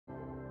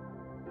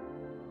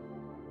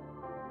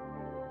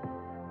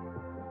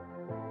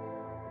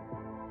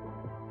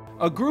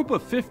A group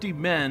of 50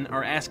 men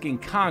are asking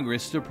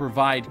Congress to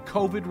provide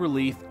COVID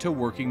relief to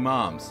working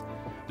moms.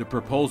 The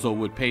proposal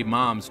would pay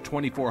moms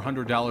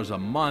 $2,400 a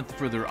month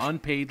for their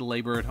unpaid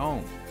labor at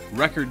home.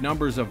 Record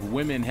numbers of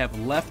women have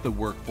left the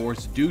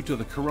workforce due to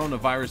the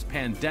coronavirus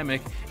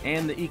pandemic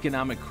and the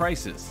economic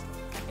crisis.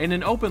 In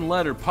an open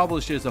letter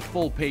published as a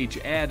full-page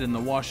ad in the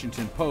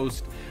Washington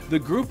Post, the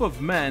group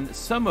of men,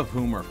 some of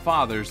whom are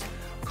fathers,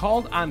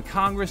 called on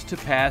Congress to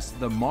pass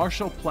the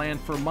Marshall Plan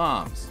for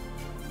Moms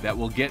that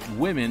will get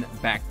women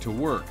back to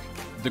work.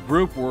 The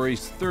group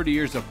worries 30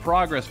 years of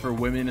progress for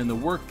women in the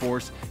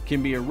workforce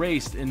can be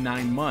erased in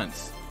 9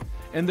 months.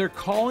 And they're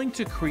calling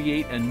to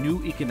create a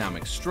new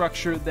economic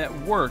structure that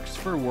works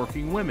for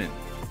working women.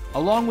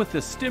 Along with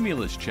the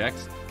stimulus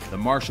checks, the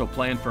Marshall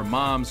Plan for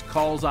Moms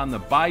calls on the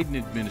Biden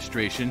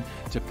administration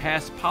to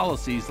pass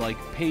policies like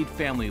paid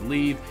family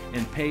leave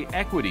and pay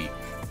equity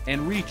and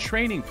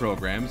retraining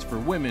programs for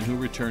women who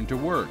return to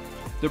work.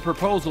 The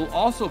proposal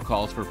also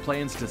calls for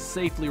plans to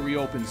safely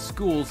reopen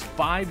schools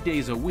 5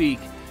 days a week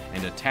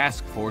and a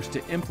task force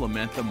to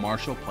implement the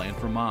Marshall Plan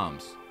for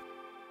Moms.